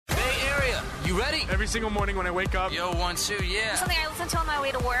You ready? Every single morning when I wake up. Yo, 1, 2, yeah. Something I listen to on my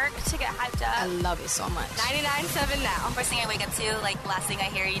way to work to get hyped up. I love it so much. 99.7 now. First thing I wake up to, like last thing I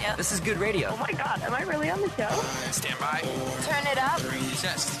hear, you know. This is good radio. Oh my God, am I really on the show? Stand by. Turn it up.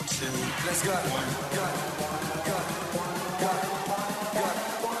 Test. Let's go.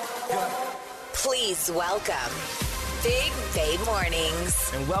 Please welcome Big Bay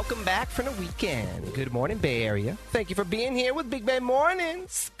Mornings. And welcome back from the weekend. Good morning, Bay Area. Thank you for being here with Big Bay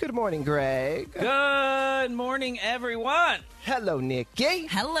Mornings. Good morning, Greg. Good morning, everyone. Hello, Nikki.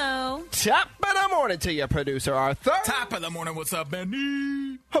 Hello. Top of the morning to you, producer Arthur. Top of the morning, what's up,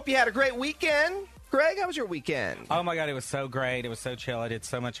 Benny? Hope you had a great weekend. Greg, how was your weekend? Oh, my God, it was so great. It was so chill. I did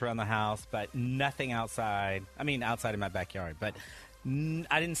so much around the house, but nothing outside. I mean, outside in my backyard, but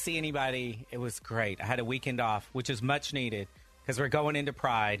I didn't see anybody. It was great. I had a weekend off, which is much needed because we're going into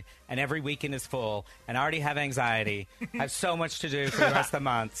Pride, and every weekend is full, and I already have anxiety. I have so much to do for the rest of the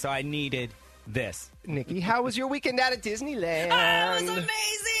month, so I needed this. Nikki, how was your weekend out at Disneyland? Oh, it was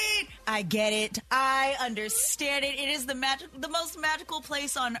amazing. I get it. I understand it. It is the most magical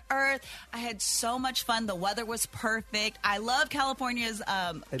place on earth. I had so much fun. The weather was perfect. I love California's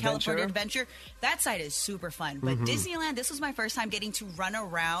California Adventure. That side is super fun. But Disneyland, this was my first time getting to run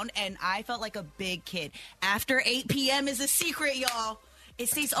around, and I felt like a big kid. After 8 p.m. is a secret, y'all. It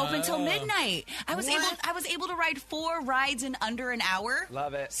stays open till midnight. I was able to ride 4 rides in under an hour.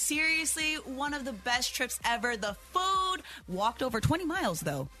 Love it. Seriously, one of the best trips ever. The food, walked over 20 miles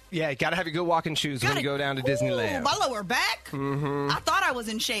though. Yeah, you gotta have your good walking shoes when you go down to Disneyland. My lower back. I thought I was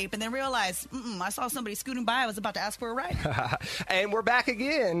in shape and then realized I saw somebody scooting by. I was about to ask for a ride. And we're back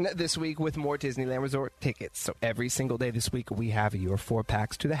again this week with more Disneyland Resort tickets. So every single day this week we have your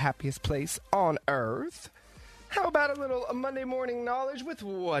 4-packs to the happiest place on earth. How about a little Monday morning knowledge with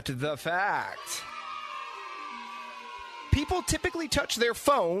What the Fact? People typically touch their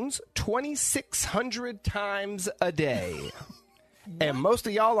phones 2,600 times a day. And most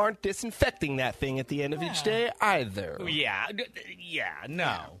of y'all aren't disinfecting that thing at the end of each day either. Yeah,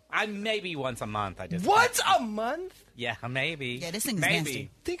 no. I maybe once a month. I just Once a month? Yeah, maybe. Yeah, this thing is maybe.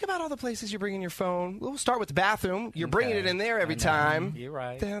 nasty. Think about all the places you're bringing your phone. We'll start with the bathroom. You're bringing it in there every time. You're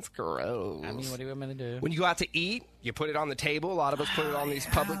right. That's gross. I mean, what do you want me to do? When you go out to eat, you put it on the table. A lot of us put it on these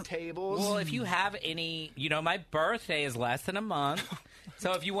public tables. Well, if you have any, my birthday is less than a month.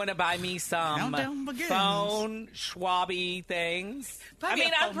 So if you want to buy me some phone schwabby things.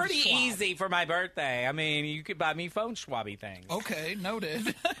 I'm pretty easy for my birthday. I mean, you could buy me phone schwabby things. Okay,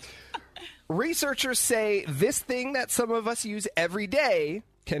 noted. Researchers say this thing that some of us use every day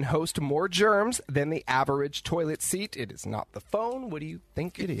can host more germs than the average toilet seat. It is not the phone. What do you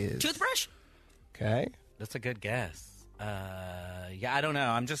think it is? Toothbrush? Okay. That's a good guess. Yeah, I don't know.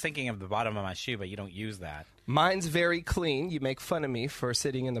 I'm just thinking of the bottom of my shoe, but you don't use that. Mine's very clean. You make fun of me for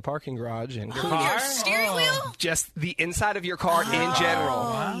sitting in the parking garage and Your steering wheel? just the inside of your car in general.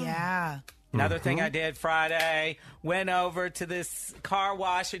 Oh, yeah. Another thing I did Friday, went over to this car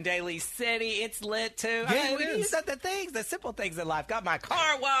wash in Daly City. It's lit, too. Yeah, we it use the simple things in life. Got my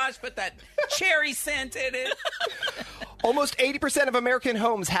car washed, put that cherry scent in it. Almost 80% of American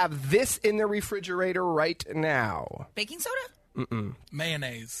homes have this in their refrigerator right now. Baking soda?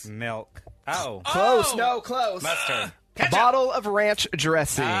 Mayonnaise. Milk. Oh. Close. No, close. Mustard. A bottle of ranch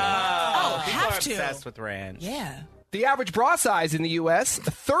dressing. Oh, people have are to. obsessed with ranch. Yeah. The average bra size in the U.S.,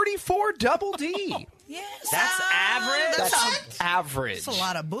 34 double D. Yes. That's average? That's average. That's a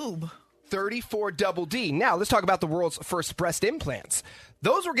lot of boob. 34 double D. Now, let's talk about the world's first breast implants.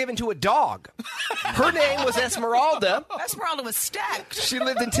 Those were given to a dog. Her name was Esmeralda. Esmeralda was stacked. She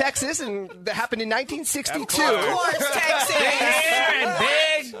lived in Texas, and that happened in 1962. Of course, Texas. And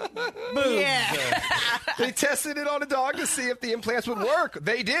big boobs. Yeah. They tested it on a dog to see if the implants would work.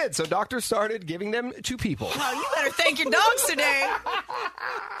 They did, so doctors started giving them to people. Oh, you better thank your dogs today.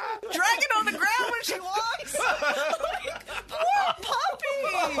 Dragging on the ground when she walks. Poor puppy.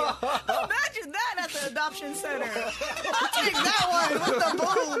 Imagine that at the adoption center. I'll take that one with the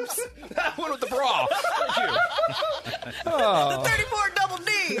boobs. That one with the bra. Thank you. The 34 double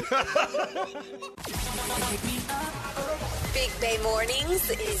D. Big Bay Mornings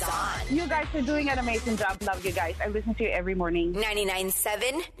is on. You guys are doing an amazing job. Love you guys. I listen to you every morning.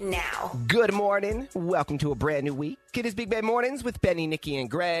 99.7 now. Good morning. Welcome to a brand new week. It is Big Bay Mornings with Benny, Nikki, and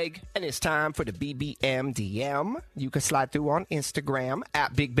Greg, and it's time for the BBM DM. You can slide through on Instagram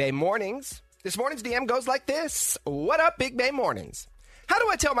at Big Bay Mornings. This morning's DM goes like this. What up, Big Bay Mornings? How do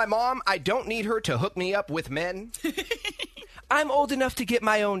I tell my mom I don't need her to hook me up with men? I'm old enough to get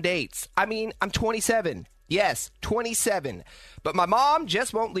my own dates. I mean, I'm 27. Yes, 27. But my mom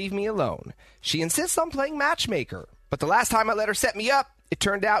just won't leave me alone. She insists on playing matchmaker. But the last time I let her set me up, It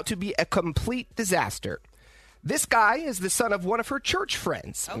turned out to be a complete disaster. This guy is the son of one of her church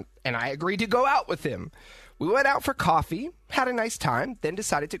friends, and I agreed to go out with him. We went out for coffee, had a nice time, then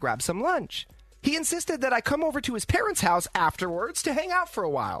decided to grab some lunch. He insisted that I come over to his parents' house afterwards to hang out for a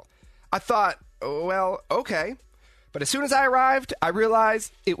while. I thought, well, okay. But as soon as I arrived, I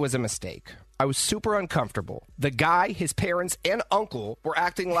realized it was a mistake. I was super uncomfortable. The guy, his parents, and uncle were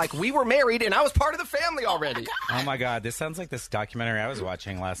acting like we were married and I was part of the family already. Oh, my God. This sounds like this documentary I was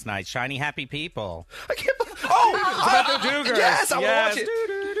watching last night, Shiny Happy People. I can't believe... Oh! It's about the Duggars. Yes, I want Yes. to watch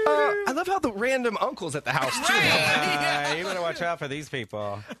it. I love how the random uncles at the house, too. You better watch out for these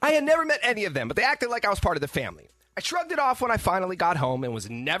people. I had never met any of them, but they acted like I was part of the family. I shrugged it off when I finally got home and was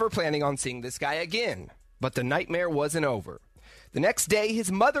never planning on seeing this guy again. But the nightmare wasn't over. The next day,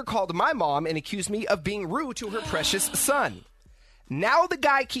 his mother called my mom and accused me of being rude to her precious son. Now the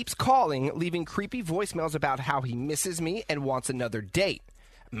guy keeps calling, leaving creepy voicemails about how he misses me and wants another date.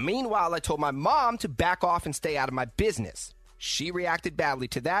 Meanwhile, I told my mom to back off and stay out of my business. She reacted badly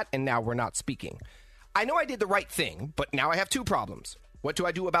to that, and now we're not speaking. I know I did the right thing, but now I have two problems. What do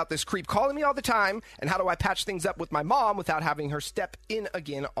I do about this creep calling me all the time, and how do I patch things up with my mom without having her step in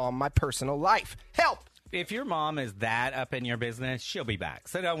again on my personal life? Help! If your mom is that up in your business, she'll be back.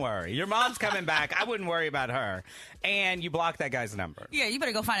 So don't worry. Your mom's coming back. I wouldn't worry about her. And you block that guy's number. Yeah, you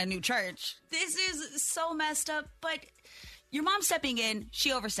better go find a new church. This is so messed up, but your mom stepping in,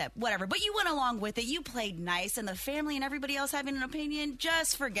 she overstepped, whatever. But you went along with it. You played nice, and the family and everybody else having an opinion,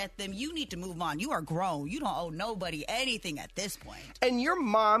 just forget them. You need to move on. You are grown. You don't owe nobody anything at this point. And your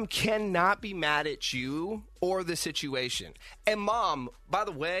mom cannot be mad at you or the situation. And mom, by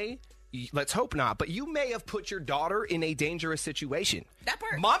the way, let's hope not, but you may have put your daughter in a dangerous situation. That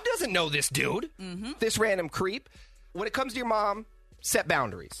part. Mom doesn't know this dude, this random creep. When it comes to your mom, set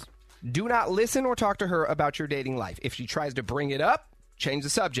boundaries. Do not listen or talk to her about your dating life. If she tries to bring it up, change the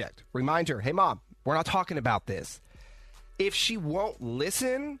subject. Remind her, hey, mom, we're not talking about this. If she won't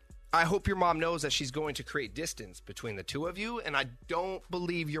listen, I hope your mom knows that she's going to create distance between the two of you, and I don't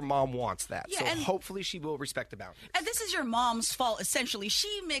believe your mom wants that. Yeah, so and hopefully she will respect the boundaries. And this is your mom's fault, essentially.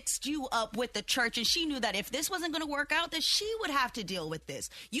 She mixed you up with the church, and she knew that if this wasn't going to work out, that she would have to deal with this.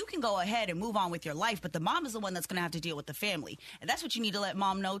 You can go ahead and move on with your life, but the mom is the one that's going to have to deal with the family. And that's what you need to let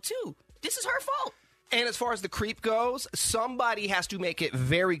mom know, too. This is her fault. And as far as the creep goes, somebody has to make it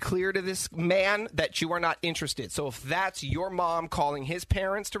very clear to this man that you are not interested. So if that's your mom calling his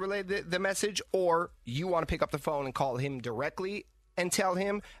parents to relay the message, or you want to pick up the phone and call him directly and tell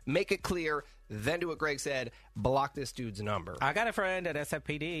him, make it clear, then do what Greg said, block this dude's number. I got a friend at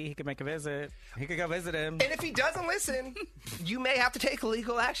SFPD. He could make a visit. He could go visit him. And if he doesn't listen, you may have to take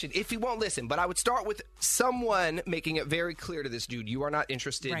legal action if he won't listen. But I would start with someone making it very clear to this dude, you are not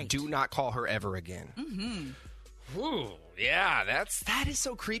interested. Right. Do not call her ever again. Ooh, yeah, that is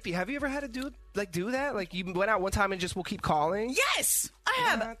so creepy. Have you ever had a dude do that? Like you went out one time and just will keep calling? Yes, I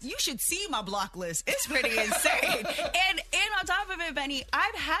have. You should see my block list. It's pretty insane. And on top of it, Benny,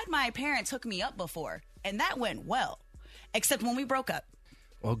 I've had my parents hook me up before, and that went well, except when we broke up.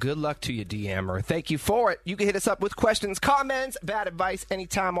 Well, good luck to you, DMer. Thank you for it. You can hit us up with questions, comments, bad advice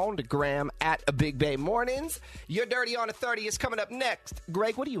anytime on the gram at a Big Bay Mornings. Your Dirty on a 30 is coming up next.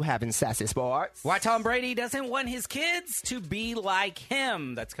 Greg, what do you have in Sassy Sports? Why Tom Brady doesn't want his kids to be like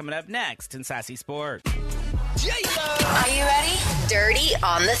him. That's coming up next in Sassy Sports. Are you ready? Dirty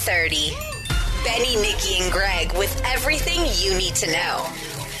on the 30. Benny, Nikki, and Greg with everything you need to know.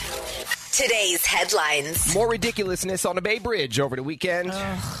 Today's headlines. More ridiculousness on the Bay Bridge over the weekend.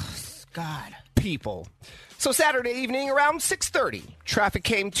 God. People. So Saturday evening around 6:30, traffic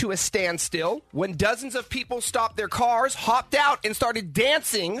came to a standstill when dozens of people stopped their cars, hopped out, and started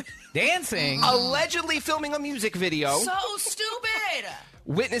dancing. Dancing? Allegedly filming a music video. So stupid.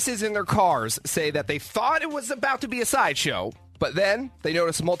 Witnesses in their cars say that they thought it was about to be a sideshow, but then they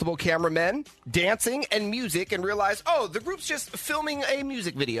noticed multiple cameramen dancing and music and realized, oh, the group's just filming a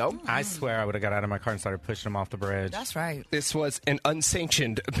music video. I swear I would have got out of my car and started pushing them off the bridge. That's right. This was an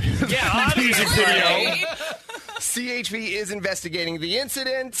unsanctioned Yeah, music video. CHP is investigating the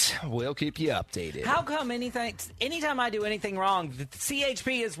incident. We'll keep you updated. How come anytime I do anything wrong, the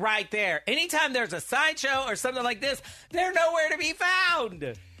CHP is right there? Anytime there's a sideshow or something like this, they're nowhere to be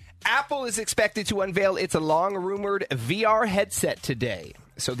found. Apple is expected to unveil its long-rumored VR headset today.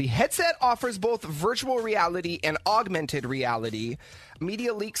 So the headset offers both virtual reality and augmented reality.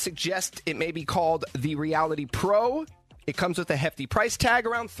 Media leaks suggest it may be called the Reality Pro. It comes with a hefty price tag,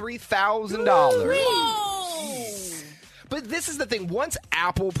 around $3,000. But this is the thing. Once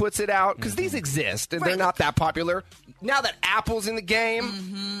Apple puts it out, because these exist, and they're not that popular. Now that Apple's in the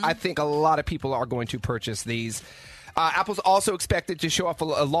game, I think a lot of people are going to purchase these. Apple's also expected to show off a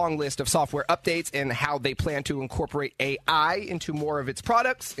long list of software updates and how they plan to incorporate AI into more of its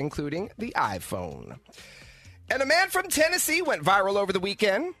products, including the iPhone. And a man from Tennessee went viral over the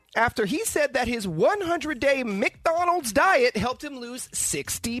weekend after he said that his 100-day McDonald's diet helped him lose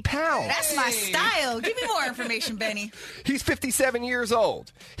 60 pounds. That's my style. Give me more information, Benny. He's 57 years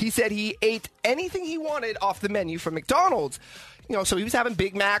old. He said he ate anything he wanted off the menu from McDonald's. So he was having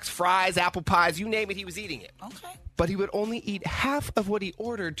Big Macs, fries, apple pies, you name it, he was eating it. Okay. But he would only eat half of what he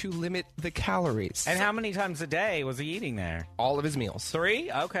ordered to limit the calories. And how many times a day was he eating there? All of his meals.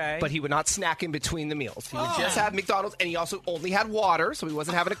 3? Okay. But he would not snack in between the meals. He would just have McDonald's, and he also only had water, so he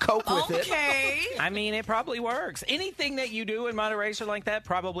wasn't having a Coke with it. Okay. I mean, it probably works. Anything that you do in moderation like that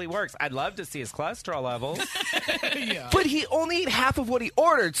probably works. I'd love to see his cholesterol levels. But he only ate half of what he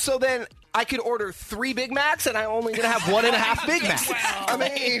ordered, so then I could order 3 Big Macs, and I only going to have 1.5 Big Macs. Wow. I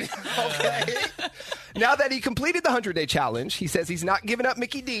mean, okay. Now that he completed the 100-day challenge, he says he's not giving up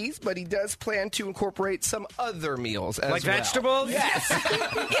Mickey D's, but he does plan to incorporate some other meals as Like well. vegetables? Yes.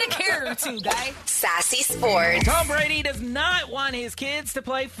 Eat a carrot or two, guy. Sassy Sports. Tom Brady does not want his kids to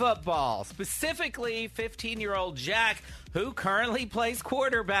play football, specifically 15-year-old Jack, who currently plays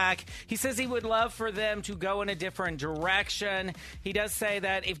quarterback. He says he would love for them to go in a different direction. He does say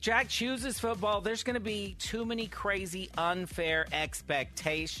that if Jack chooses football, there's going to be too many crazy, unfair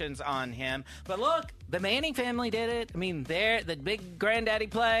expectations on him. But look, the Manning family did it. I mean, the big granddaddy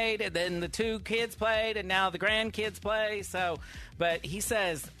played, and then the 2 kids played, and now the grandkids play. But he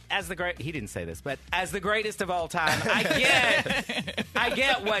says, he didn't say this, but as the greatest of all time, I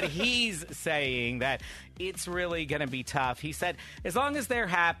get what he's saying, that it's really going to be tough. He said, as long as they're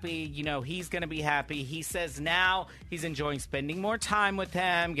happy, he's going to be happy. He says now he's enjoying spending more time with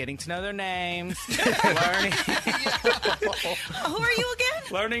them, getting to know their names, learning. Who are you again?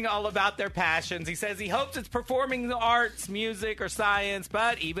 Learning all about their passions. He says he hopes it's performing the arts, music, or science,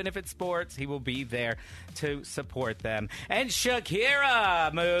 but even if it's sports, he will be there to support them. And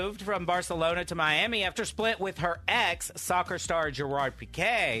Shakira moved from Barcelona to Miami after split with her ex, soccer star Gerard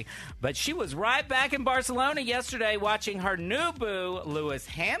Piqué. But she was right back in Barcelona yesterday watching her new boo, Lewis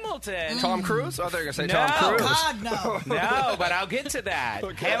Hamilton. Tom Cruise? Oh, they're going to say No. Tom Cruise. God, no. No, but I'll get to that.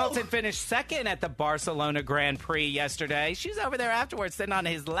 Okay. Hamilton finished second at the Barcelona Grand Prix yesterday. She's over there afterwards sitting on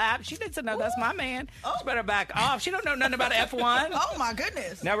his lap. She doesn't know that's my man. She better back off. She don't know nothing about F1. Oh, my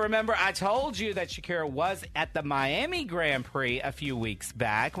goodness. Now, remember, I told you that Shakira was at the Miami Grand Prix a few weeks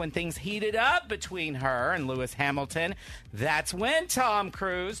back when things heated up between her and Lewis Hamilton. That's when Tom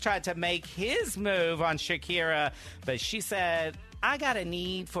Cruise tried to make his move on Shakira, but she said, I got a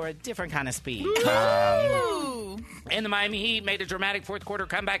need for a different kind of speed. And the Miami Heat made a dramatic fourth quarter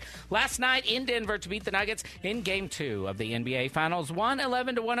comeback last night in Denver to beat the Nuggets in Game 2 of the NBA Finals,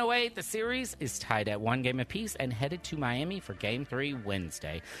 111-108. The series is tied at 1 game apiece and headed to Miami for Game 3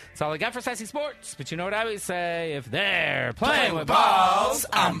 Wednesday. That's all I got for Sassy Sports. But you know what I always say, if they're playing with balls,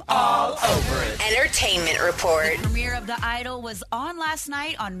 I'm all over it. Entertainment Report. The premiere of The Idol was on last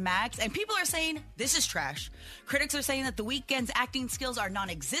night on Max, and people are saying this is trash. Critics are saying that The Weeknd's acting skills are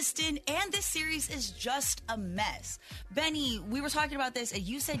non-existent, and this series is just a mess. Benny, we were talking about this, and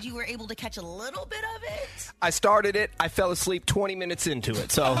you said you were able to catch a little bit of it. I started it. I fell asleep 20 minutes into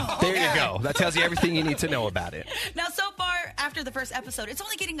it. So there you go. That tells you everything you need to know about it. Now, so far, after the first episode, it's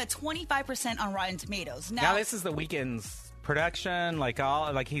only getting a 25% on Rotten Tomatoes. Now this is the Weeknd's production,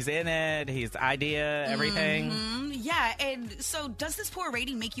 like he's in it, his idea, everything. Yeah, and so does this poor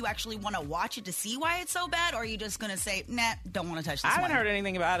rating make you actually want to watch it to see why it's so bad, or are you just going to say, nah, don't want to touch this I one? haven't heard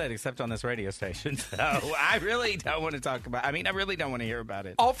anything about it except on this radio station, so I really don't want to talk about I really don't want to hear about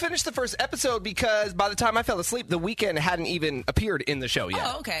it. I'll finish the first episode because by the time I fell asleep, The Weeknd hadn't even appeared in the show yet.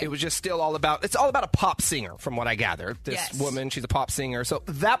 Oh, okay. It was just still it's all about a pop singer, from what I gather. This woman, she's a pop singer. So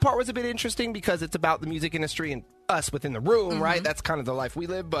that part was a bit interesting because it's about the music industry and us within the room, right? That's kind of the life we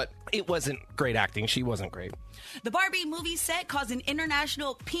live, but it wasn't great acting. She wasn't great. The Barbie movie set caused an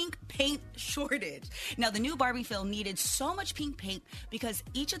international pink paint shortage. Now, the new Barbie film needed so much pink paint because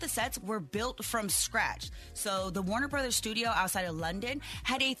each of the sets were built from scratch. So the Warner Brothers studio outside of London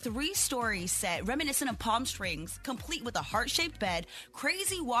had a 3-story set reminiscent of Palm Springs, complete with a heart-shaped bed,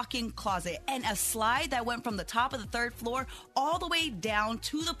 crazy walk-in closet, and a slide that went from the top of the 3rd floor all the way down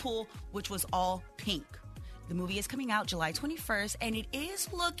to the pool, which was all pink. The movie is coming out July 21st, and it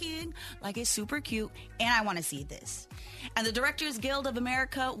is looking like it's super cute, and I want to see this. And the Directors Guild of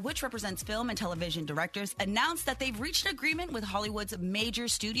America, which represents film and television directors, announced that they've reached an agreement with Hollywood's major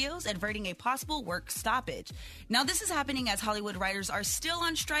studios, averting a possible work stoppage. Now, this is happening as Hollywood writers are still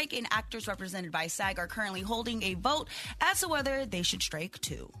on strike, and actors represented by SAG are currently holding a vote as to whether they should strike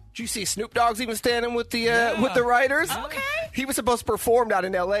too. Did you see Snoop Dogg's even standing with the writers? Okay. He was supposed to perform down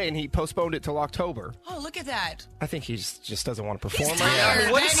in L.A., and he postponed it till October. Oh, look at that. I think he just doesn't want to perform He's right now. I tired,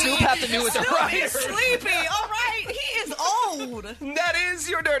 mean, what does Benny. Snoop have to do with the Snoop writers? is sleepy. All right. He is old. That is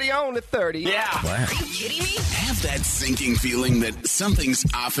your Dirty On at 30. Yeah. Are you kidding me? Have that sinking feeling that something's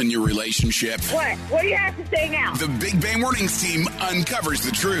off in your relationship? What? What do you have to say now? The Big Bay Mornings team uncovers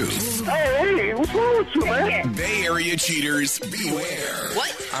the truth. Hey, what's wrong with you, man? Bay Area cheaters, beware.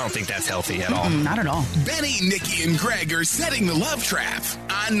 What? I don't think that's healthy at all. Not at all. Benny, Nikki, and Greg are setting the love trap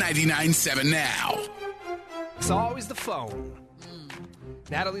on 99.7 now. It's always the phone.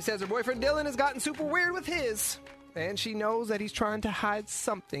 Natalie says her boyfriend Dylan has gotten super weird with his, and she knows that he's trying to hide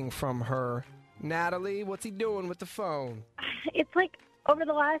something from her. Natalie, what's he doing with the phone? It's like over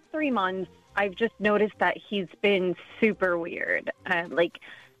the last 3 months, I've just noticed that he's been super weird. Like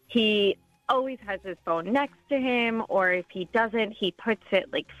he always has his phone next to him, or if he doesn't, he puts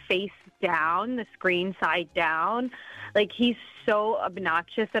it like face down, the screen side down. Like he's so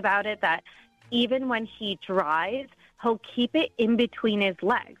obnoxious about it that even when he drives, he'll keep it in between his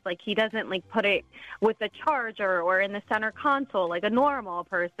legs. Like he doesn't like put it with the charger or in the center console like a normal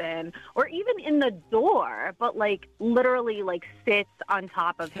person, or even in the door, but like literally like sits on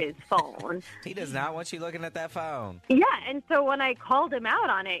top of his phone. He does not want you looking at that phone. Yeah, and so when I called him out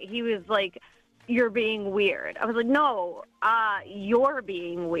on it, he was like, "You're being weird." I was like, "No, you're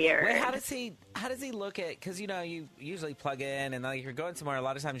being weird." Wait, how does he look at, because, you know, you usually plug in and like you're going somewhere, a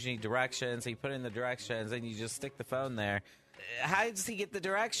lot of times you need directions, so you put in the directions and you just stick the phone there. How does he get the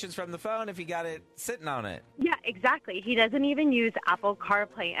directions from the phone if he got it sitting on it? Yeah, exactly. He doesn't even use Apple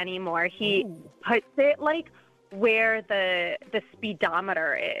CarPlay anymore. He puts it like where the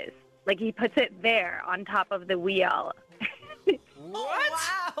speedometer is. Like he puts it there on top of the wheel. What?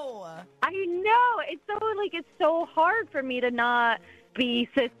 Oh, wow. I know. It's so hard for me to not be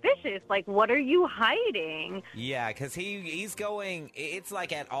suspicious. Like, what are you hiding? Yeah, because he's going, it's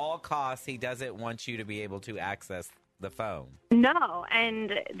like at all costs, he doesn't want you to be able to access the phone. No.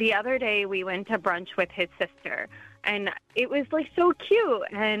 And the other day we went to brunch with his sister, and it was like so cute.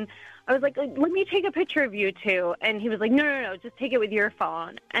 And I was like, let me take a picture of you two. And he was like, no, just take it with your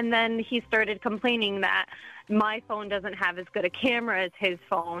phone. And then he started complaining that my phone doesn't have as good a camera as his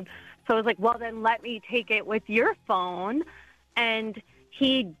phone. So I was like, well, then let me take it with your phone. And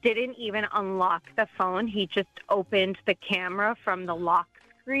he didn't even unlock the phone. He just opened the camera from the lock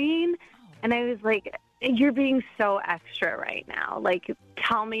screen. And I was like, you're being so extra right now. Like,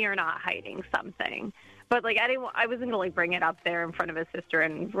 tell me you're not hiding something. But like, I wasn't gonna like bring it up there in front of his sister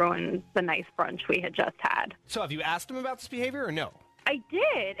and ruin the nice brunch we had just had. So have you asked him about this behavior or no? I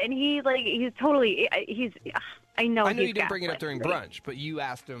did, and I know you didn't bring it up during brunch, but you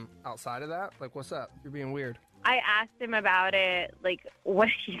asked him outside of that? Like, what's up? You're being weird. I asked him about it, like, when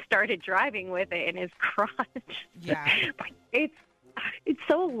he started driving with it in his crotch. Yeah. It's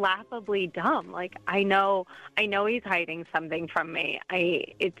so laughably dumb. Like, I know he's hiding something from me.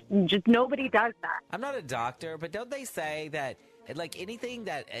 It's just nobody does that. I'm not a doctor, but don't they say that, like, anything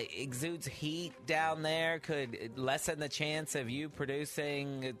that exudes heat down there could lessen the chance of you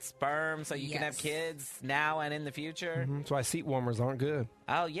producing sperm so you can have kids now and in the future? Mm-hmm. That's why seat warmers aren't good.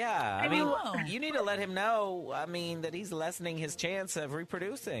 Oh, yeah. I mean, you need to let him know, that he's lessening his chance of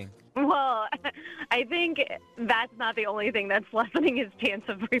reproducing. Well, I think that's not the only thing that's lessening his chance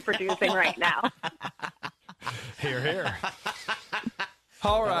of reproducing right now. Hear, hear.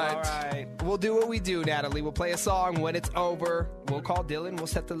 All right. We'll do what we do, Natalie. We'll play a song. When it's over, we'll call Dylan. We'll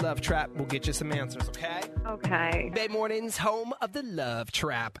set the love trap. We'll get you some answers, okay? Okay. Bay Mornings, home of the love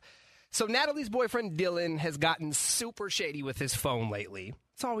trap. So Natalie's boyfriend, Dylan, has gotten super shady with his phone lately.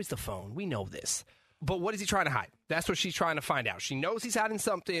 It's always the phone. We know this. But what is he trying to hide? That's what she's trying to find out. She knows he's hiding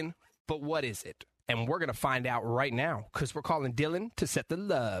something, but what is it? And we're going to find out right now because we're calling Dylan to set the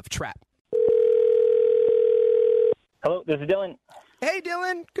love trap. Hello, this is Dylan. Hey,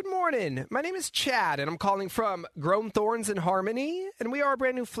 Dylan. Good morning. My name is Chad, and I'm calling from Grown Thorns in Harmony, and we are a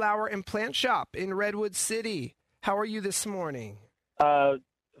brand new flower and plant shop in Redwood City. How are you this morning?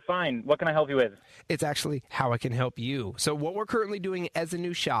 Fine. What can I help you with? It's actually how I can help you. So what we're currently doing as a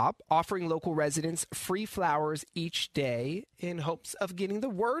new shop, offering local residents free flowers each day in hopes of getting the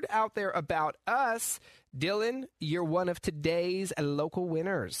word out there about us. Dylan, you're one of today's local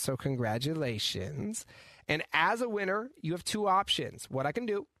winners, so congratulations. And as a winner, you have two options. What I can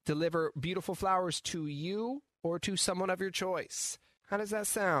do, deliver beautiful flowers to you or to someone of your choice. How does that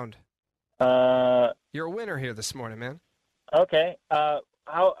sound? You're a winner here this morning, man. Okay. How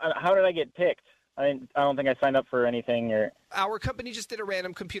did I get picked? I don't think I signed up for anything. Or Our company just did a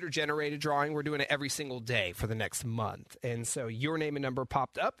random computer-generated drawing. We're doing it every single day for the next month. And so your name and number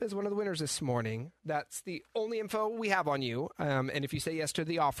popped up as one of the winners this morning. That's the only info we have on you. And if you say yes to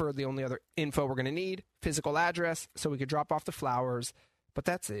the offer, the only other info we're going to need, physical address, so we could drop off the flowers. But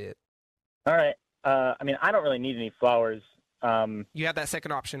that's it. all right. I don't really need any flowers. You have that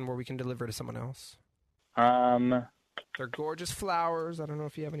second option where we can deliver to someone else. They're gorgeous flowers. I don't know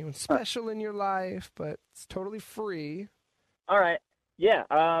if you have anyone special in your life, but it's totally free. All right. Yeah.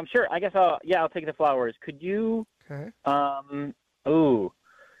 Sure. I guess I'll take the flowers. Could you? Okay.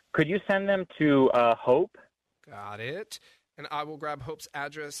 Could you send them to Hope? Got it. And I will grab Hope's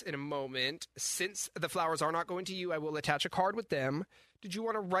address in a moment. Since the flowers are not going to you, I will attach a card with them. Did you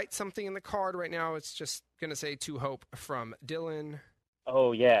want to write something in the card right now? It's just going to say to Hope from Dylan.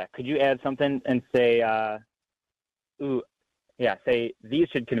 Oh yeah. Could you add something and say, say these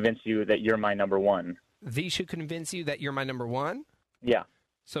should convince you that you're my number one. These should convince you that you're my number one? Yeah.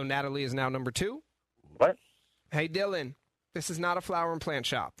 So Natalie is now number two? What? Hey, Dylan, this is not a flower and plant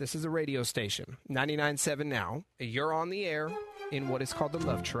shop. This is a radio station. 99.7 now. You're on the air in what is called the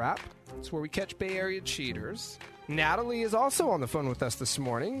Love Trap. It's where we catch Bay Area cheaters. Natalie is also on the phone with us this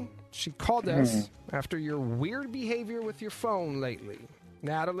morning. She called us after your weird behavior with your phone lately.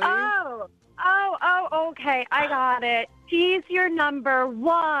 Natalie? Okay. I got it. She's your number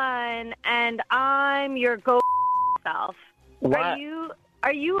one, and I'm your self. What?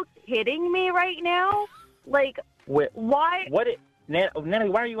 Are you kidding me right now? Like, why? Natalie,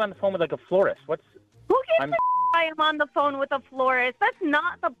 why are you on the phone with like a florist? Who gives I am on the phone with a florist? That's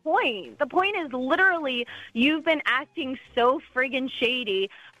not the point. The point is literally you've been acting so friggin' shady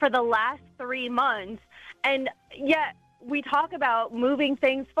for the last 3 months, and yet we talk about moving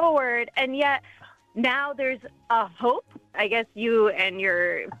things forward, and yet now there's a hope. I guess you and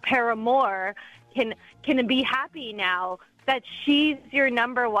your paramour can be happy now that she's your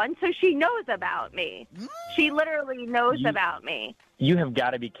number one, so she knows about me. She literally knows about me. You have got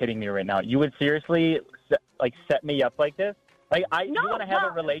to be kidding me right now. You would seriously set me up like this? You want to have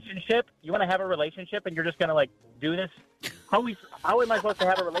a relationship? You want to have a relationship, and you're just gonna do this? How am I supposed to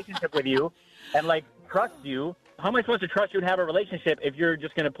have a relationship with you and trust you? How am I supposed to trust you and have a relationship if you're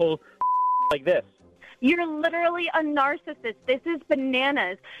just gonna pull like this? You're literally a narcissist. This is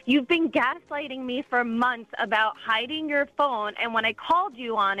bananas. You've been gaslighting me for months about hiding your phone, and when I called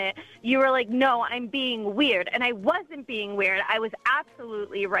you on it, you were like, no, I'm being weird. And I wasn't being weird. I was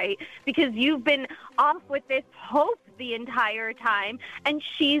absolutely right, because you've been off with this Hope the entire time, and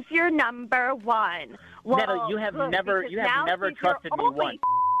she's your number one. Well, Natalie, you have never trusted me once.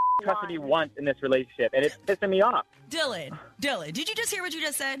 Trusted me once in this relationship, and it's pissing me off. Dylan, did you just hear what you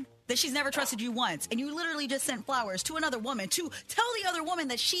just said? That she's never trusted you once, and you literally just sent flowers to another woman to tell the other woman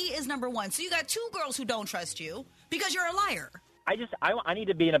that she is number one. So you got two girls who don't trust you because you're a liar. I need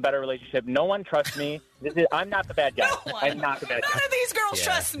to be in a better relationship. No one trusts me. I'm not the bad guy. I'm not the bad guy. None of these girls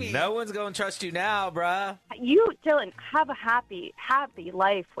trust me. No one's going to trust you now, bruh. You, Dylan, have a happy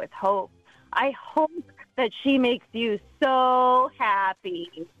life with Hope. I hope that she makes you so happy.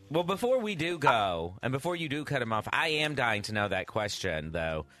 Well, before we do go, and before you do cut him off, I am dying to know that question,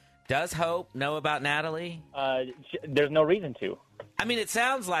 though. Does Hope know about Natalie? There's no reason to. I mean, it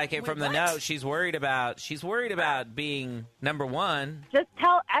sounds like it from the note. She's worried about being number one. Just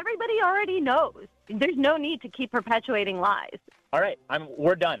tell everybody already knows. There's no need to keep perpetuating lies. All right,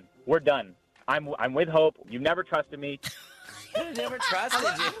 we're done. I'm with Hope. You've never trusted me. I've never trusted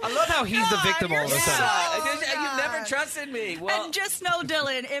you. I love how he's the victim all of a sudden. You've never trusted me. Well, and just know,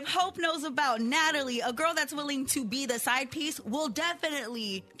 Dylan, if Hope knows about Natalie, a girl that's willing to be the side piece will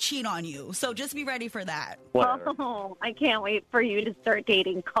definitely cheat on you. So just be ready for that. Whatever. Oh, I can't wait for you to start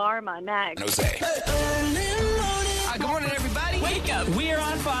dating Karma next. Good morning, everybody. wake up. We're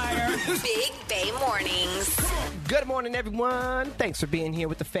on fire. Big Bay Mornings. Good morning, everyone. Thanks for being here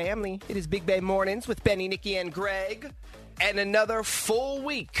with the family. It is Big Bay Mornings with Benny, Nikki, and Greg. And another full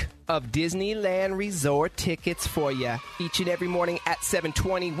week of Disneyland Resort tickets for you. Each and every morning at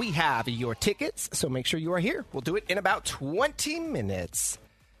 7:20, we have your tickets. So make sure you are here. We'll do it in about 20 minutes.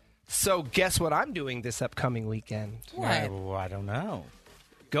 So guess what I'm doing this upcoming weekend? I don't know.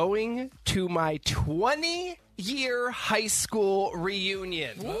 Going to my 20-year high school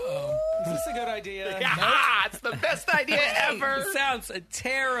reunion. Is this a good idea? Yeah, it's the best idea ever. It sounds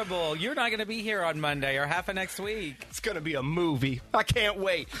terrible. You're not going to be here on Monday or half of next week. It's going to be a movie. I can't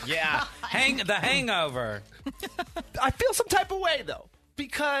wait. Yeah. The Hangover. I feel some type of way, though,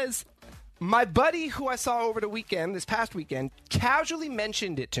 because my buddy who I saw over the weekend, this past weekend, casually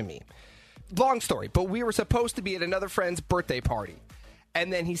mentioned it to me. Long story, but we were supposed to be at another friend's birthday party.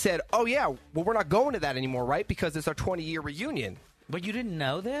 And then he said, oh, yeah, well, we're not going to that anymore, right? Because it's our 20-year reunion. But you didn't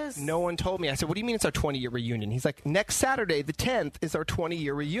know this? No one told me. I said, what do you mean it's our 20-year reunion? He's like, next Saturday, the 10th, is our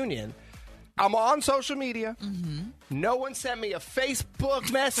 20-year reunion. I'm on social media. No one sent me a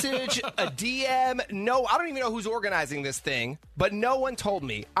Facebook message, a DM. No, I don't even know who's organizing this thing, but no one told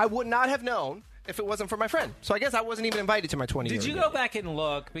me. I would not have known if it wasn't for my friend. So I guess I wasn't even invited to my 20-year Did you go back and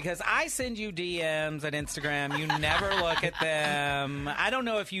look? Because I send you DMs on Instagram. You never look at them. I don't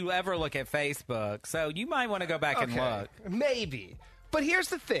know if you ever look at Facebook. So you might want to go back and look. Maybe. But here's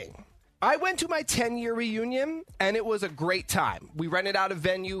the thing. I went to my 10-year reunion, and it was a great time. We rented out a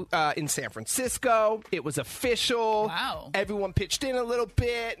venue in San Francisco. It was official. Wow. Everyone pitched in a little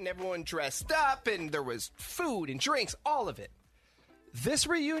bit, and everyone dressed up, and there was food and drinks, all of it. This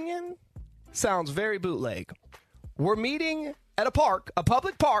reunion sounds very bootleg. We're meeting at a park, a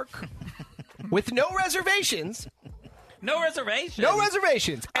public park, with no reservations. No reservations? No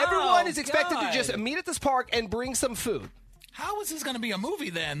reservations. Everyone is expected God. to just meet at this park and bring some food. How is this going to be a movie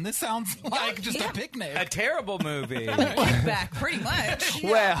then? This sounds like just a picnic. A terrible movie. Back, pretty much.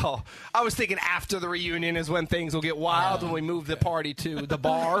 Well, I was thinking after the reunion is when things will get wild when we move the party to the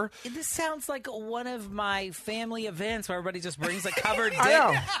bar. This sounds like one of my family events where everybody just brings a covered I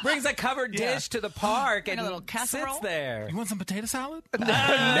know. dish to the park and a little casserole? sits there. You want some potato salad? No,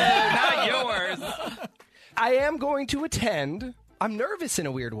 not yours. I am going to attend. I'm nervous in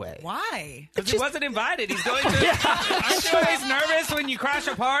a weird way. Why? Because he wasn't invited. He's going to. Aren't you always nervous when you crash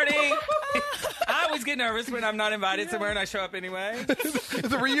a party? I always get nervous when I'm not invited somewhere and I show up anyway.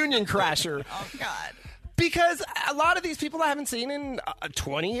 The reunion crasher. Oh, God. Because a lot of these people I haven't seen in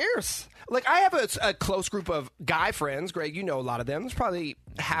 20 years. Like, I have a close group of guy friends. Greg, you know a lot of them. There's probably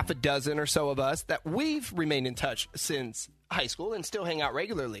half a dozen or so of us that we've remained in touch since high school and still hang out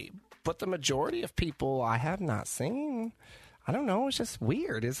regularly. But the majority of people I have not seen, I don't know. It's just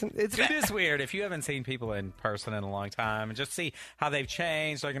weird, isn't it? It is weird. If you haven't seen people in person in a long time and just see how they've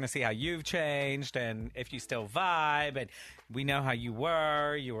changed, they're going to see how you've changed and if you still vibe. And we know how you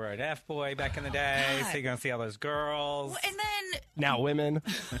were. You were an F-boy back in the day, so you're going to see all those girls. Well, and then... Now women.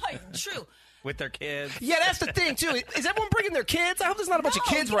 True. With their kids. Yeah, that's the thing, too. Is everyone bringing their kids? I hope there's not a bunch of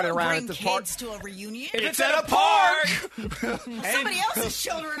kids running around at this park. Kids to a reunion. If it's at a park! Somebody else's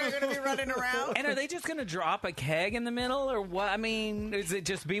children are going to be running around. And are they just going to drop a keg in the middle or what? I mean, is it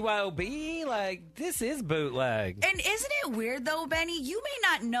just BYOB? Like, this is bootleg. And isn't it weird, though, Benny? You may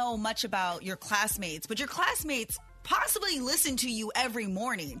not know much about your classmates, but your classmates possibly listen to you every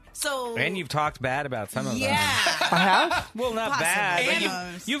morning. So And you've talked bad about some of them. Yeah. I have? Well, not Possibly.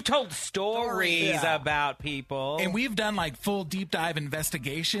 bad, but you've told stories about people. And we've done like full deep dive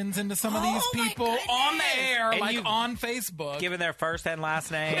investigations into some of these my people goodness. on the air, And like you've on Facebook. given their first and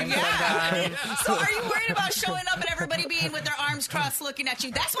last name. Yeah. So are you worried about showing up and everybody being with their arms crossed looking at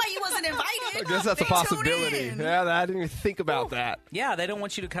you? That's why you wasn't invited. I guess that's a They possibility. tuned in. Yeah, I didn't even think about that. Yeah, they don't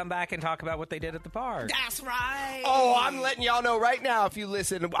want you to come back and talk about what they did at the park. That's right. Oh, I'm letting y'all know right now, if you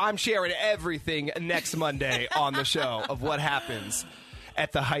listen, I'm sharing everything next Monday on the show of what happens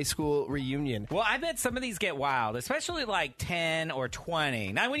at the high school reunion. Well, I bet some of these get wild, especially like 10 or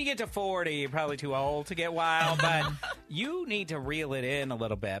 20. Now, when you get to 40, you're probably too old to get wild, but you need to reel it in a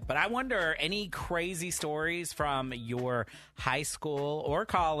little bit. But I wonder, any crazy stories from your high school or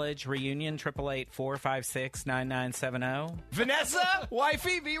college reunion? 888-456-9970. Vanessa,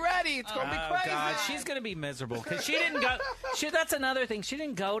 wifey, be ready. It's going to be crazy. God, she's going to be miserable because she didn't go. That's another thing. She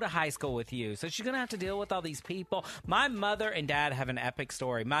didn't go to high school with you, so she's going to have to deal with all these people. My mother and dad have an epic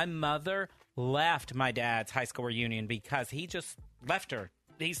story. My mother left my dad's high school reunion because he just left her.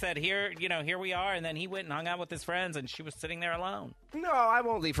 He said, here we are, and then he went and hung out with his friends, and she was sitting there alone. No, I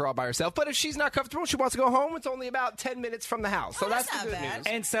won't leave her all by herself. But if she's not comfortable, she wants to go home, it's only about 10 minutes from the house. So that's the good news.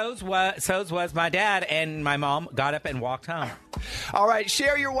 And so's was my dad, and my mom got up and walked home. All right,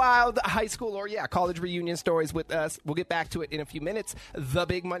 share your wild high school or, college reunion stories with us. We'll get back to it in a few minutes. The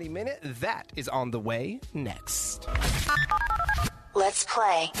Big Money Minute, that is on the way next. Let's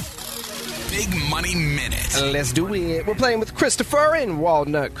play. Big Money Minute. Let's do it. We're playing with Christopher in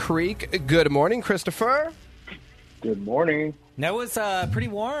Walnut Creek. Good morning, Christopher. Good morning. Now, it was pretty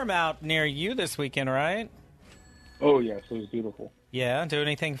warm out near you this weekend, right? Oh, yes, it was beautiful. Yeah, do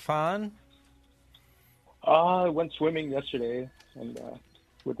anything fun? I went swimming yesterday and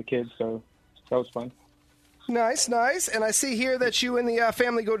with the kids, so that was fun. Nice, nice. And I see here that you and the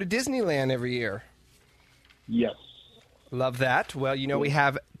family go to Disneyland every year. Yes. Love that. Well, we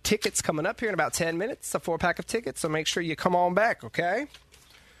have tickets coming up here in about 10 minutes, a 4-pack of tickets, so make sure you come on back, okay?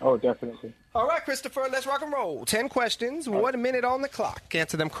 Oh, definitely. All right, Christopher, let's rock and roll. 10 questions, 1 minute on the clock.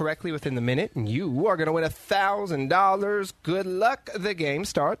 Answer them correctly within the minute, and you are going to win $1,000. Good luck. The game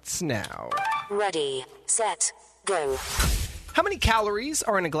starts now. Ready, set, go. How many calories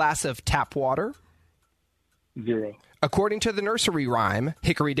are in a glass of tap water? 0. According to the nursery rhyme,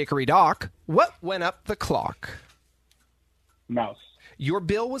 Hickory Dickory Dock, what went up the clock? Mouse. Your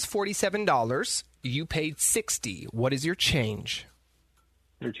bill was $47. You paid $60. What is your change?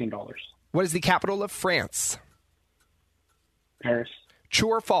 $13. What is the capital of France? Paris. True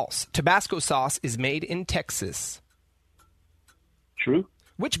or false? Tabasco sauce is made in Texas. True.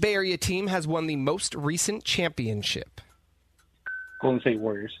 Which Bay Area team has won the most recent championship? Golden State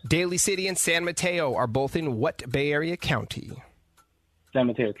Warriors. Daly City and San Mateo are both in what Bay Area county? San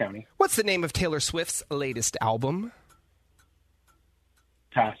Mateo County. What's the name of Taylor Swift's latest album?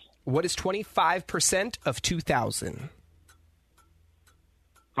 Pass. What is 25% of 2,000?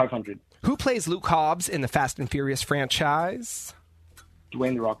 500. Who plays Luke Hobbs in the Fast and Furious franchise?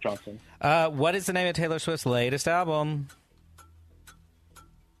 Dwayne The Rock Johnson. What is the name of Taylor Swift's latest album?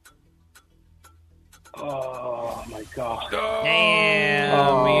 Oh, my God.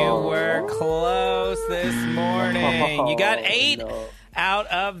 Damn, you were close this morning. You got 8 out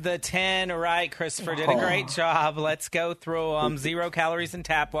of the 10 right. Christopher did a great job. Let's go through them. 0 calories in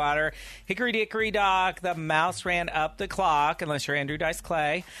tap water. Hickory Dickory Dock. The mouse ran up the clock, unless you're Andrew Dice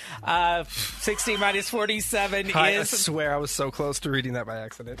Clay. 60 minus 47 I is... swear I was so close to reading that by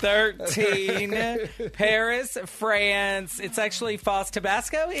accident. 13. Paris, France. It's actually false.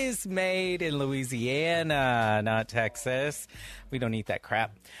 Tabasco is made in Louisiana, not Texas. We don't eat that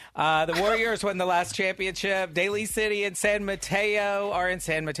crap. The Warriors won the last championship. Daly City and San Mateo are in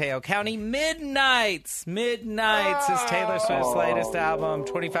San Mateo County. Midnights is Taylor Swift's latest album.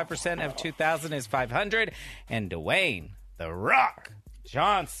 25% of 2,000 is 500. And Dwayne The Rock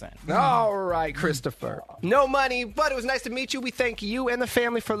Johnson. All right, Christopher. No money, but it was nice to meet you. We thank you and the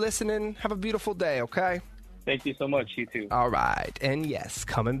family for listening. Have a beautiful day, okay? Thank you so much. You too. All right. And yes,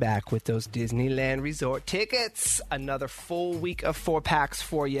 coming back with those Disneyland Resort tickets. Another full week of 4-packs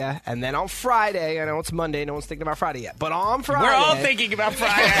for you. And then on Friday, I know it's Monday, no one's thinking about Friday yet, but on Friday. We're all thinking about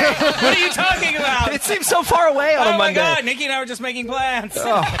Friday. What are you talking about? It seems so far away on a Monday. Oh, my God. Nikki and I were just making plans.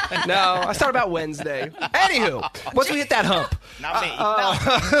 Oh, no, I started about Wednesday. Anywho, once we hit that hump. Not me.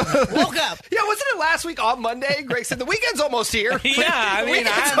 Woke up. Yeah, wasn't it last week on Monday? Greg said the weekend's almost here. Yeah, I mean,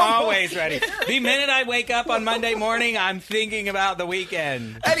 Weekend's I'm almost always here. ready. The minute I wake up on Monday morning, I'm thinking about the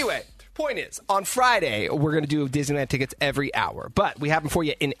weekend. Anyway, point is, on Friday, we're going to do Disneyland tickets every hour. But we have them for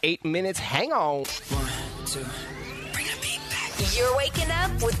you in 8 minutes. Hang on. 1, 2. Bring the beat back. You're waking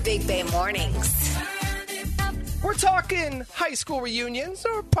up with Big Bay Mornings. We're talking high school reunions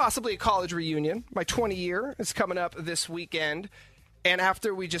or possibly a college reunion. My 20 year is coming up this weekend. And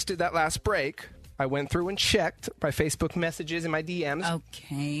after we just did that last break, I went through and checked my Facebook messages and my DMs.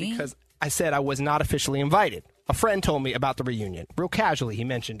 Okay. Because I said I was not officially invited. A friend told me about the reunion. Real casually, he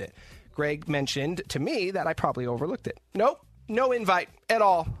mentioned it. Greg mentioned to me that I probably overlooked it. Nope. No invite at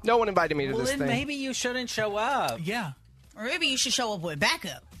all. No one invited me to this then thing. maybe you shouldn't show up. Yeah. Or maybe you should show up with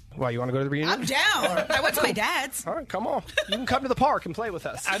backup. Why, you want to go to the reunion? I'm down. I went to my dad's. All right, come on. You can come to the park and play with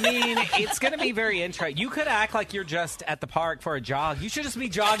us. I mean, it's going to be very interesting. You could act like you're just at the park for a jog. You should just be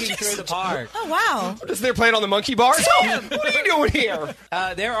jogging through the park. Oh, wow. I'm just there playing on the monkey bars. Oh, what are you doing here?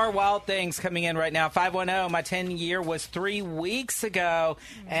 There are wild things coming in right now. 510, my 10-year was 3 weeks ago,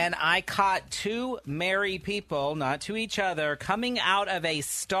 and I caught 2 married people, not to each other, coming out of a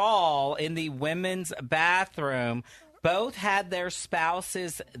stall in the women's bathroom. Both had their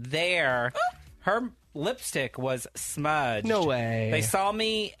spouses there. Her lipstick was smudged. No way. They saw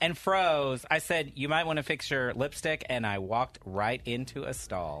me and froze. I said, you might want to fix your lipstick, and I walked right into a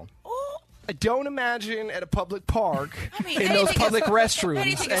stall. I don't imagine at a public park, I mean, in those anything public is- restrooms,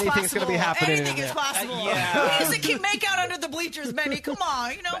 anything is anything's going to be possible. happening Anything in is there. possible. Yeah. We used to keep make out under the bleachers, Benny. Come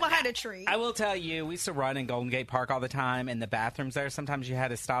on. You know, behind a tree. I will tell you, we used to run in Golden Gate Park all the time, and the bathrooms there, sometimes you had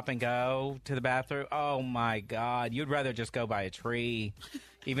to stop and go to the bathroom. Oh, my God. You'd rather just go by a tree,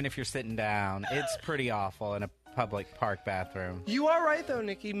 even if you're sitting down. It's pretty awful in a public park bathroom. You are right, though,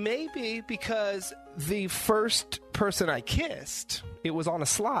 Nikki. Maybe because the first person I kissed, it was on a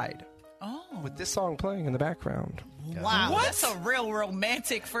slide. Oh. With this song playing in the background. Wow, that's a real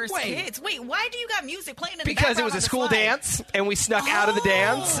romantic first kiss. Wait, why do you got music playing in the Because background it was on a the school slide? dance, and we snuck out of the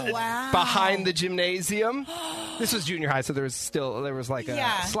dance wow. behind the gymnasium. This was junior high, so there was like a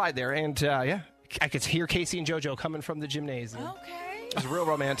Yeah. slide there, and yeah, I could hear Casey and JoJo coming from the gymnasium. Okay. It's real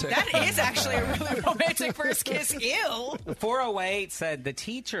romantic. That is actually a really romantic first kiss. Ew. 408 said the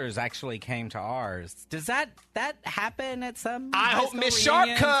teachers actually came to ours. Does that happen at some? I high hope school Miss Sharp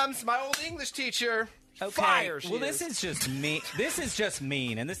reunions? comes, my old English teacher. Okay. Fire, well, this is just mean. This is just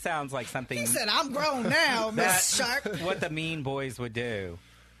mean, and this sounds like something. He said, "I'm grown now, Miss Sharp." What the mean boys would do.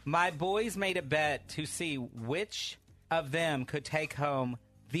 My boys made a bet to see which of them could take home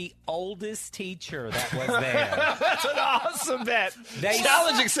the oldest teacher that was there. That's an awesome bet.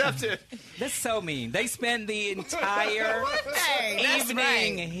 Challenge accepted. That's so mean. They spent the entire That's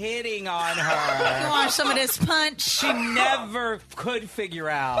evening right. hitting on her. You want some of this punch? She never could figure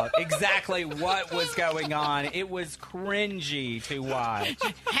out exactly what was going on. It was cringy to watch.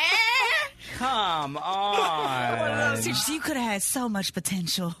 Come on. One of those teachers, you could have had so much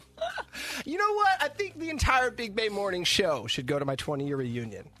potential. You know what? I think the entire Big Bay Morning Show should go to my 20-year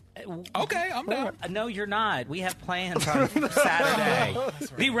reunion. Okay, I'm down. No, you're not. We have plans on Saturday.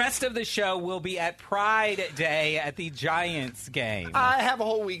 The rest of the show will be at Pride Day at the Giants game. I have a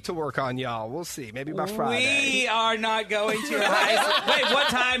whole week to work on, y'all. We'll see. Maybe by Friday. We are not going to high school. Wait, what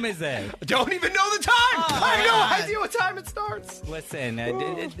time is it? Don't even know the time. I have no idea what time it starts. Listen,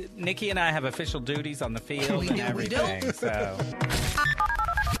 Nikki and I have official duties on the field and everything. So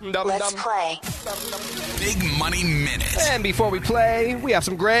Let's play. Big Money Minute. And before we play, we have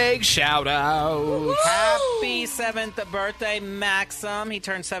some Greg shout-outs. happy 7th birthday, Maxim. He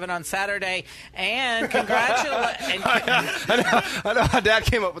turned 7 on Saturday. And congratulations. I know how Dad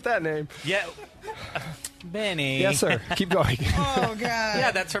came up with that name. Yeah. Benny. Yes, sir. Keep going. Oh, God. Yeah,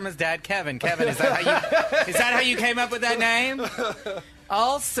 that's from his dad, Kevin. Kevin, is that how you came up with that name?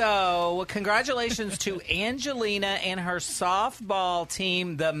 Also, congratulations to Angelina and her softball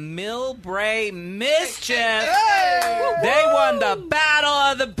team, the Millbrae Mischief. Hey! They won the Battle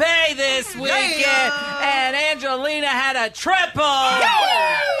of the Bay this weekend, and Angelina had a triple.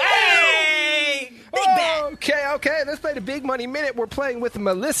 Hey! Okay. Let's play the Big Money Minute. We're playing with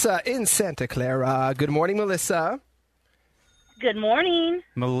Melissa in Santa Clara. Good morning, Melissa. Good morning.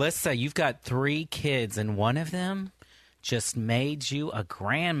 Melissa, you've got 3 kids, and one of them just made you a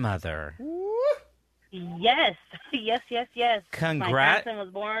grandmother. Yes. My Congrats. grandson was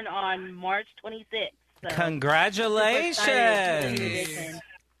born on March 26th. So Congratulations.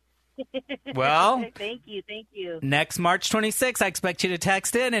 Well, thank you. Next March 26th, I expect you to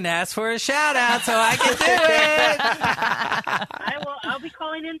text in and ask for a shout-out so I can do it. I'll be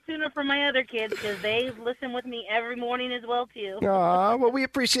calling in sooner for my other kids because they listen with me every morning as well, too. Aw, well, we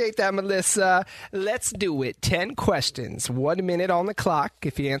appreciate that, Melissa. Let's do it. 10 questions, 1 minute on the clock.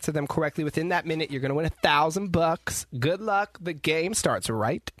 If you answer them correctly within that minute, you're going to win $1,000. Good luck. The game starts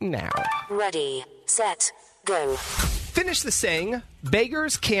right now. Ready, set, go. Finish the saying,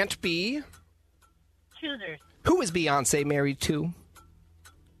 beggars can't be... Choosers. Who is Beyonce married to?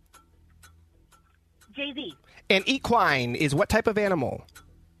 Jay-Z. An equine is what type of animal?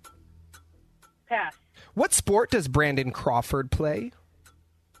 Pass. What sport does Brandon Crawford play?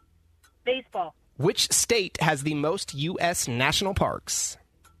 Baseball. Which state has the most U.S. national parks?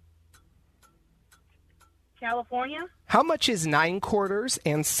 California. How much is 9 quarters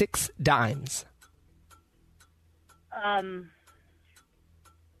and 6 dimes?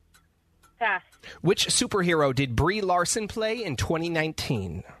 Pass. Which superhero did Brie Larson play in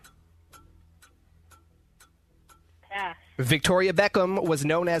 2019? Pass. Victoria Beckham was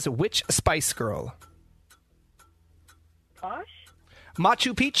known as which Spice Girl? Posh.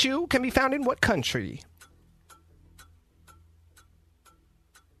 Machu Picchu can be found in what country?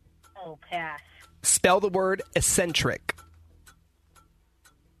 Oh, pass. Spell the word eccentric.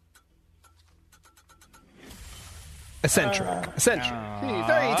 Eccentric. 3, 2, 1.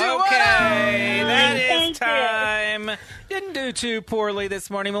 Okay, that is Thank you. time. Didn't do too poorly this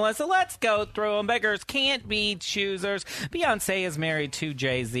morning, Melissa. Let's go through them. Beggars can't be choosers. Beyonce is married to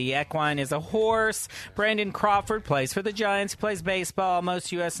Jay-Z. Equine is a horse. Brandon Crawford plays for the Giants. He plays baseball.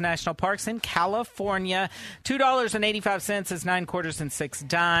 Most U.S. national parks in California. $2.85 is 9 quarters and 6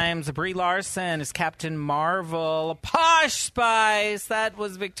 dimes. Brie Larson is Captain Marvel. Posh Spice. That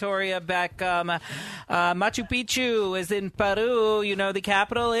was Victoria Beckham. Machu Picchu is in Peru. You know the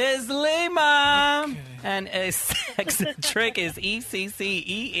capital is Lima. Okay. And eccentric is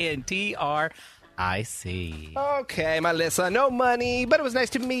ECCENTRIC. Okay, Melissa, no money, but it was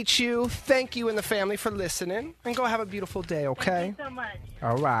nice to meet you. Thank you and the family for listening. And go have a beautiful day, okay? Thank you so much.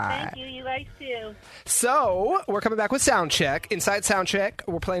 All right. Thank you. You guys too. So, we're coming back with Soundcheck. Inside Soundcheck,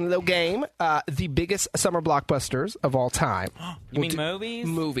 we're playing a little game. The biggest summer blockbusters of all time. You mean movies?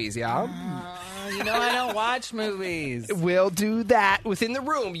 Movies, yeah. You know I don't watch movies. We'll do that within the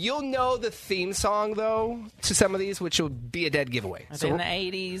room. You'll know the theme song, though, to some of these, which will be a dead giveaway. Are they in the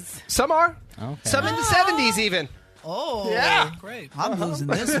 80s? Some are. Okay. Some in the 70s, even. Oh, yeah. Great. I'm losing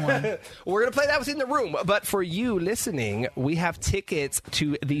this one. We're going to play that within the room. But for you listening, we have tickets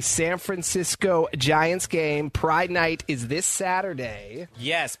to the San Francisco Giants game. Pride Night is this Saturday.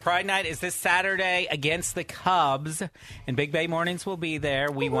 Yes, Pride Night is this Saturday against the Cubs, and Big Bay Mornings will be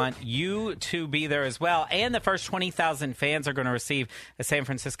there. We want you to be there as well. And the first 20,000 fans are going to receive a San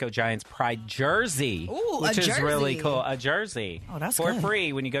Francisco Giants Pride jersey, which is really cool. A jersey. Oh, that's for good.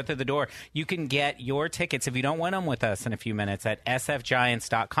 free when you go through the door. You can get your tickets if you don't win them with us in a few minutes at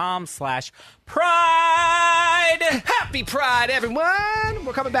sfgiants.com/pride. Happy Pride, everyone.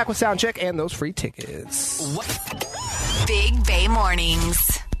 We're coming back with Soundcheck and those free tickets. Big Bay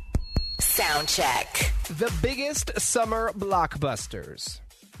Mornings. Soundcheck. The biggest summer blockbusters.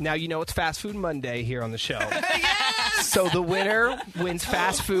 Now, you know it's Fast Food Monday here on the show. Yes! So the winner wins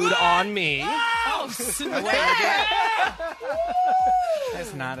fast food on me. Oh,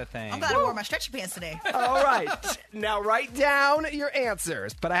 That's not a thing. I'm glad I wore my stretchy pants today. All right. Now write down your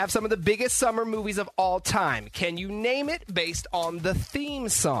answers. But I have some of the biggest summer movies of all time. Can you name it based on the theme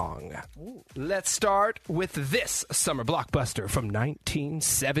song? Ooh. Let's start with this summer blockbuster from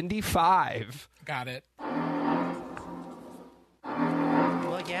 1975. Got it.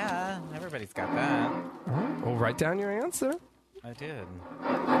 Well, yeah, everybody's got that. Well, write down your answer. I did.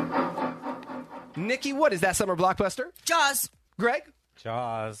 Nikki, what is that summer blockbuster? Jaws. Greg?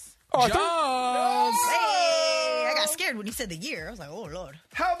 Jaws. Arthur? Jaws. Hey, I got scared when you said the year. I was like, oh, Lord.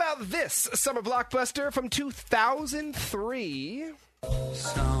 How about this summer blockbuster from 2003?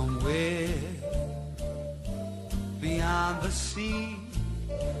 Somewhere beyond the sea,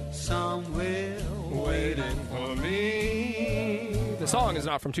 somewhere waiting for me. The song is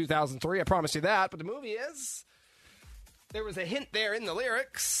not from 2003, I promise you that, but the movie is. There was a hint there in the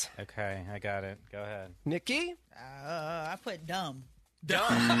lyrics. Okay, I got it. Go ahead. Nikki? I put dumb.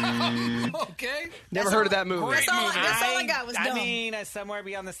 Okay. Never heard of that movie. Great movie. That's all I got was dumb. I mean, Somewhere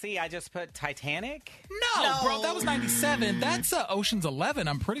Beyond the Sea, I just put Titanic. No, bro, that was 97. That's Ocean's 11,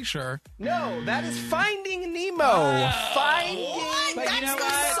 I'm pretty sure. No, that is Finding Nemo. Finding. But That's you know the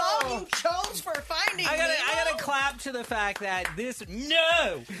what? song you chose for Finding I gotta clap to the fact that this is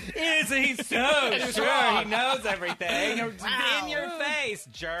he so sure he knows everything. In your face,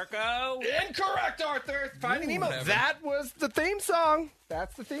 jerko. Incorrect, Arthur. Finding Nemo. Whatever. That was the theme song.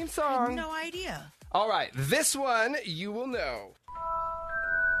 That's the theme song. No idea. All right, this one you will know.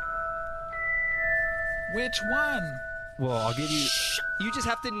 Which one? Well, I'll give you. You just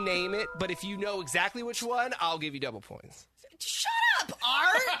have to name it, but if you know exactly which one, I'll give you double points. Shut up,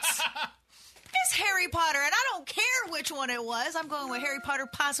 Art. It's Harry Potter, and I don't care which one it was. I'm going with Harry Potter,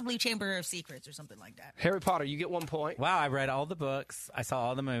 possibly Chamber of Secrets or something like that. Harry Potter, you get 1 point. Wow, I read all the books, I saw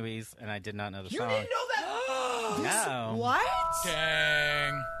all the movies, and I did not know the You song. didn't know that? No. What?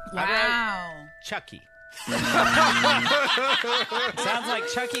 Dang. Wow. Chucky. Sounds like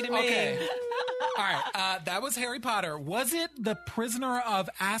Chucky to me. Okay. All right. That was Harry Potter. Was it The Prisoner of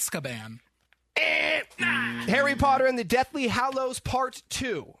Azkaban? Harry Potter and the Deathly Hallows Part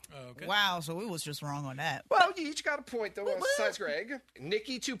 2. Okay. Wow, so we was just wrong on that. Well, you each got a point, though, besides Greg.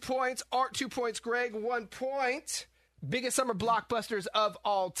 Nikki, 2 points. Art, 2 points. Greg, 1 point. Biggest summer blockbusters of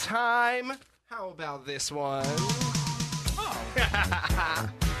all time. How about this one? Oh.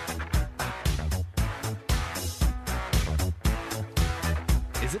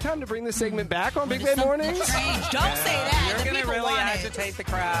 Is it time to bring this segment back on Big Bay Mornings? Strange. Don't say that. You're The going to people really want it. agitate the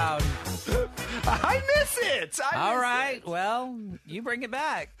crowd. I miss it. All right. Well, you bring it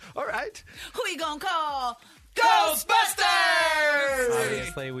back. All right. Who you gonna call? Ghostbusters!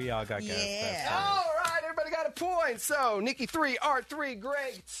 Obviously, we all got Yeah. Ghostbusters. All right, everybody got a point. So, Nikki 3, Art 3,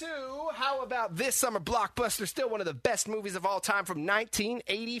 Greg 2. How about this summer blockbuster? Still one of the best movies of all time from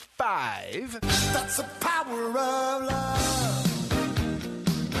 1985. That's the power of love.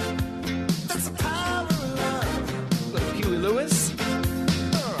 That's the power of love. Little Huey Lewis.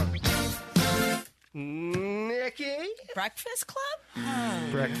 Nikki. Breakfast Club?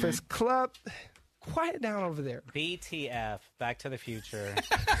 Breakfast Club. Quiet down over there. BTF, Back to the Future.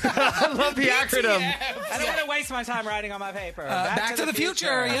 I love the acronym. I don't want to waste my time writing on my paper. Back to the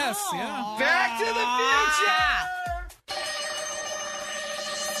Future. Yes. Yeah. Back to the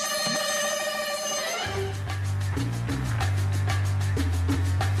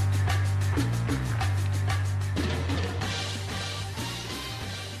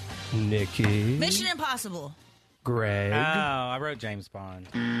Future. Nikki. Mission Impossible. Greg. Oh, I wrote James Bond.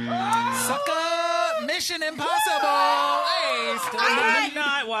 Sucker. Mission Impossible. Hey, I'm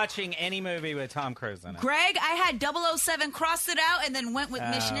not watching any movie with Tom Cruise in it. Greg, I had 007 crossed it out and then went with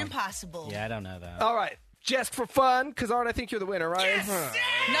Mission Impossible. Yeah, I don't know that. All right. Just for fun, because Art, I think you're the winner, right? Yes.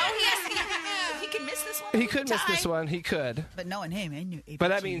 No, he can miss this one. He could miss this one. He could. But knowing him, I knew. But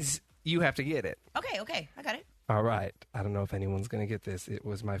that means you have to get it. Okay, I got it. All right. I don't know if anyone's going to get this. It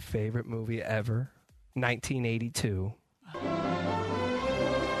was my favorite movie ever, 1982.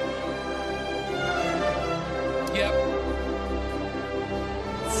 Yep.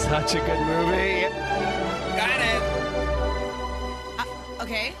 Such a good movie. Got it.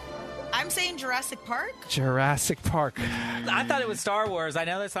 Okay. I'm saying Jurassic Park. Jurassic Park. I thought it was Star Wars. I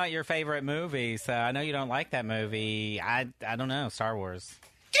know that's not your favorite movie, so I know you don't like that movie. I don't know. Star Wars.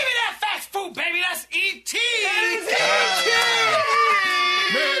 Give me that fast food, baby. That's E.T.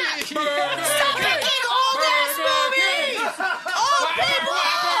 Stop picking old-ass movies! Old people!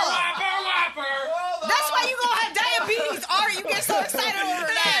 That's why you gonna have diabetes, Art. You get so excited over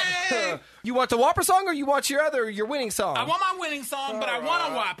that. You want the Whopper song or you want your winning song? I want my winning song, but I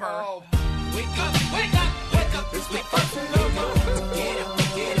want a Whopper. Wake up, wake up, wake up. It's Big Person Logo. Get up,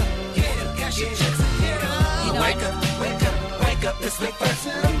 get up, get up. Cash your checks and get up. Wake up, wake up, wake up. It's Big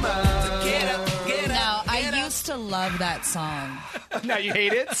Person Logo. Get up, get up. Now, I used to love that song. Now you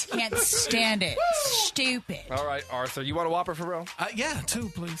hate it? Can't stand it. Stupid. All right, Arthur. You want a Whopper for real? Yeah, 2,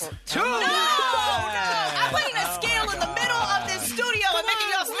 please. 2? No! I'm putting a scale in the middle of this studio and making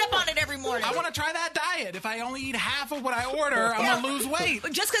y'all step on it every morning. I want to try that diet. If I only eat half of what I order, I'm going to lose weight.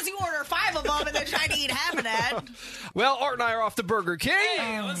 Just because you order 5 of them and then try to eat half of that. Well, Art and I are off to Burger King.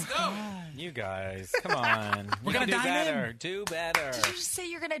 Hey, let's go. You guys, come on. We're going to do dine better. in. Do better. Did you just say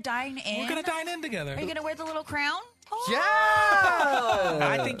you're going to dine in? We're going to dine in together. Are you going to wear the little crown? Yeah!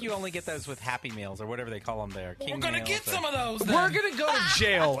 I think you only get those with Happy Meals or whatever they call them there. We're going to get some of those. We're going to go to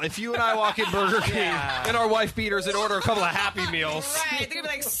jail if you and I walk in Burger King and our wife beaters and order a couple of Happy Meals. Right, they're going to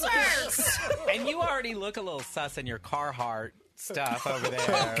be like, sir. And you already look a little sus in your Carhartt stuff over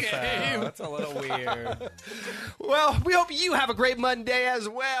there. Okay. So that's a little weird. Well, we hope you have a great Monday as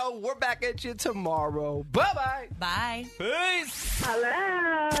well. We're back at you tomorrow. Bye-bye. Bye. Peace.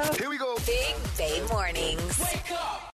 Hello. Here we go. Big Bay Mornings. Wake up.